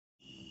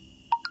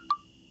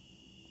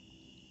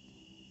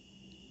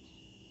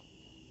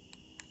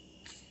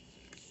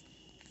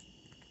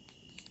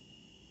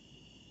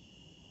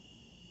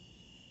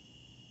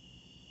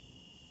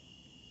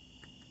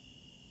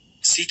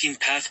seeking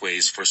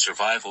pathways for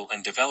survival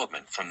and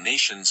development from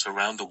nations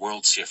around the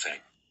world.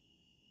 Xuefeng.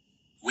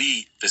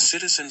 We, the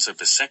citizens of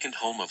the second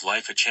home of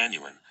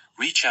Lifechanyuan,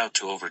 reach out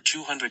to over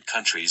 200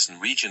 countries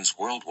and regions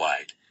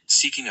worldwide,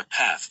 seeking a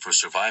path for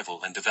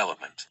survival and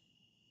development.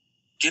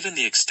 Given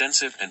the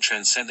extensive and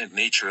transcendent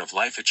nature of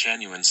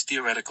Lifechanyuan's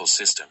theoretical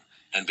system,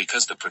 and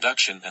because the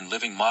production and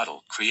living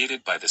model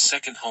created by the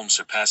second home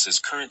surpasses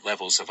current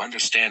levels of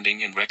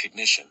understanding and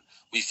recognition,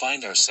 we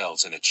find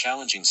ourselves in a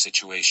challenging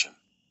situation.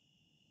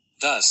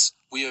 Thus,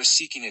 we are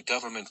seeking a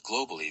government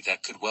globally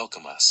that could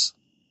welcome us.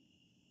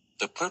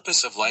 The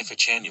purpose of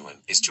Lifechanyuan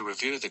is to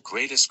revere the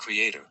greatest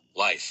creator,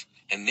 life,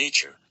 and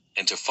nature,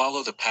 and to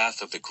follow the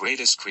path of the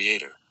greatest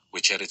creator,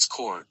 which at its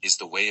core is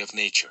the way of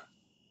nature.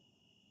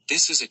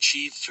 This is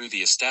achieved through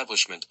the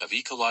establishment of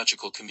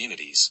ecological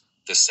communities,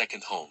 the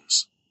second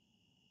homes.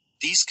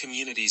 These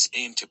communities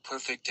aim to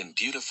perfect and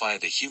beautify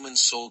the human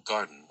soul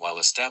garden while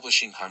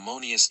establishing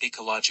harmonious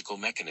ecological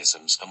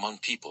mechanisms among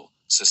people,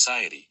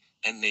 society,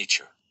 and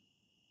nature.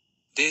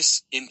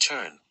 This, in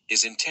turn,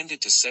 is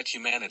intended to set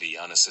humanity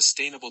on a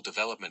sustainable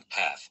development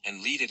path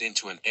and lead it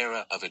into an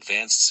era of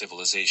advanced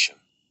civilization.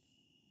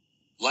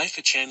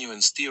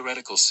 Lifechanyuan's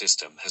theoretical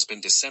system has been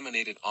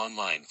disseminated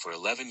online for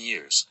 11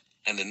 years,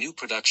 and the new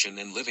production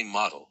and living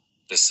model,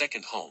 the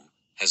second home,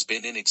 has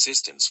been in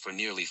existence for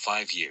nearly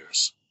 5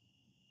 years.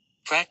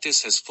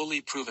 Practice has fully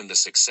proven the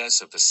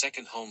success of the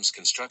second home's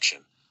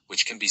construction,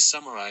 which can be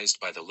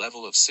summarized by the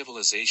level of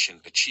civilization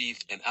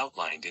achieved and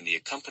outlined in the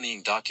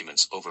accompanying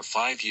documents over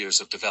 5 years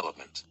of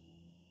development.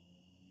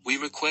 We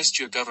request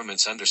your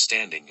government's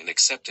understanding and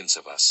acceptance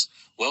of us,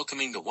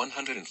 welcoming the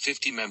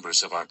 150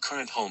 members of our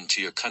current home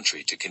to your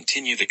country to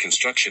continue the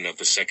construction of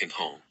the second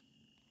home.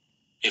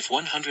 If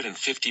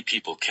 150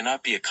 people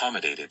cannot be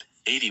accommodated,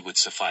 80 would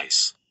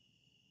suffice.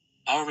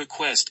 Our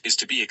request is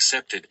to be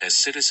accepted as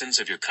citizens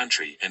of your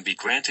country and be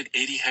granted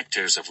 80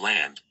 hectares of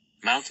land,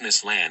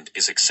 mountainous land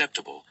is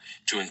acceptable,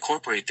 to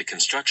incorporate the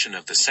construction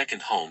of the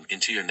second home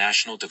into your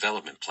national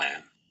development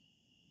plan.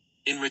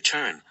 In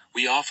return,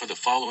 we offer the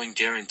following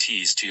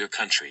guarantees to your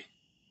country.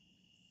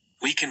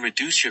 We can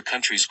reduce your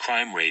country's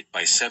crime rate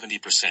by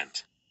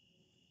 70%.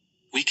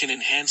 We can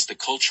enhance the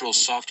cultural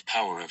soft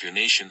power of your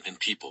nation and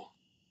people.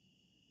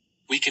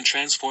 We can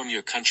transform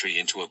your country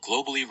into a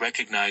globally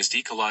recognized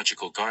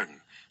ecological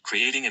garden,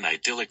 creating an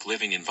idyllic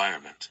living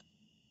environment.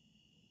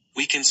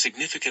 We can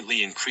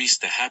significantly increase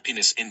the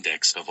happiness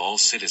index of all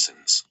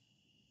citizens.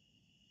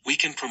 We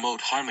can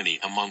promote harmony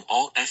among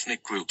all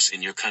ethnic groups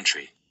in your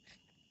country.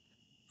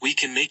 We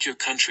can make your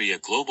country a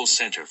global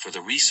center for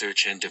the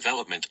research and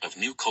development of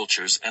new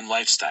cultures and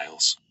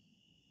lifestyles.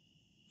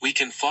 We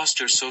can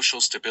foster social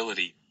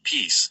stability,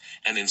 peace,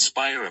 and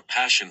inspire a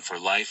passion for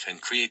life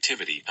and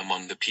creativity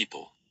among the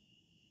people.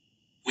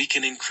 We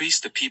can increase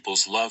the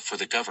people's love for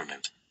the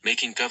government,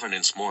 making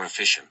governance more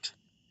efficient.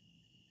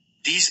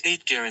 These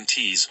 8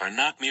 guarantees are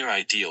not mere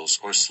ideals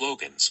or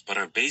slogans but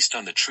are based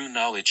on the true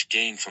knowledge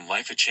gained from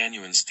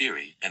Lifechanyuan's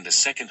theory and the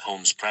second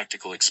home's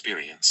practical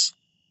experience.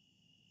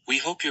 We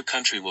hope your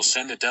country will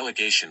send a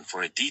delegation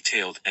for a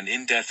detailed and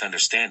in-depth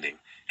understanding,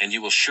 and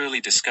you will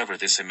surely discover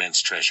this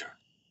immense treasure.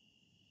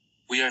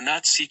 We are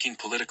not seeking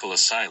political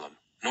asylum,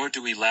 nor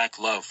do we lack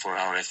love for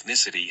our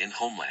ethnicity and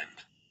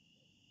homeland.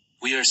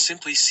 We are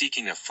simply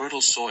seeking a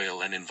fertile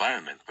soil and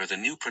environment where the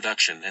new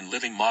production and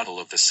living model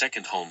of the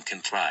second home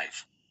can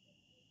thrive.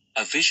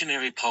 A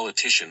visionary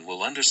politician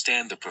will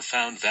understand the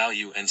profound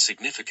value and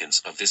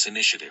significance of this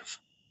initiative.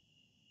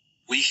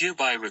 We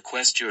hereby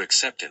request your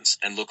acceptance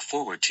and look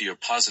forward to your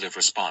positive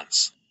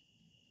response.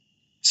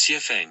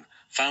 Xuefeng,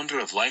 founder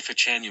of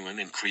Lifechanyuan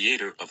and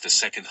creator of the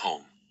second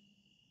home.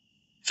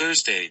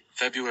 Thursday,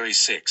 February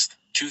 6,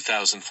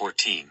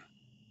 2014.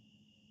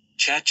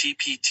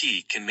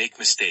 ChatGPT can make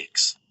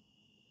mistakes.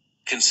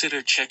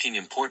 Consider checking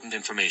important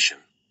information.